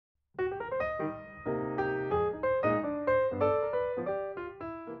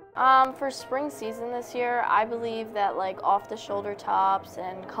For spring season this year, I believe that like off-the-shoulder tops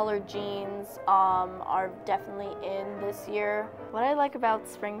and colored jeans are definitely in this year. What I like about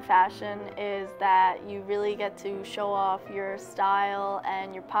spring fashion is that you really get to show off your style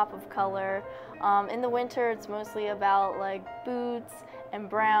and your pop of color. In the winter, it's mostly about like boots and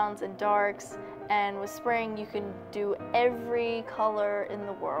browns and darks, and with spring you can do every color in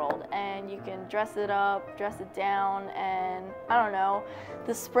the world and you can dress it up, dress it down, and I don't know,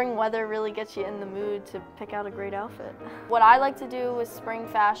 the spring weather really gets you in the mood to pick out a great outfit. What I like to do with spring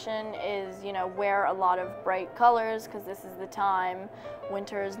fashion is, you know, wear a lot of bright colors because this is the time.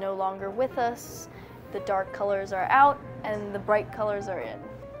 Winter is no longer with us, the dark colors are out and the bright colors are in.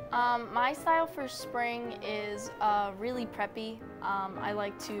 My style for spring is really preppy. I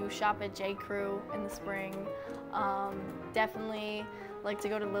like to shop at J. Crew in the spring. Definitely like to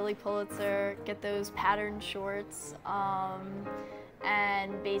go to Lilly Pulitzer, get those patterned shorts,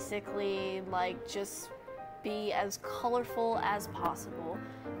 and basically like just be as colorful as possible.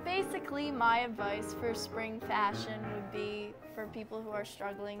 Basically, my advice for spring fashion would be for people who are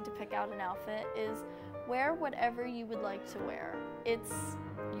struggling to pick out an outfit is wear whatever you would like to wear. It's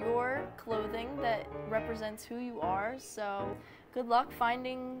your clothing that represents who you are, so good luck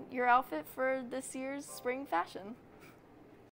finding your outfit for this year's spring fashion.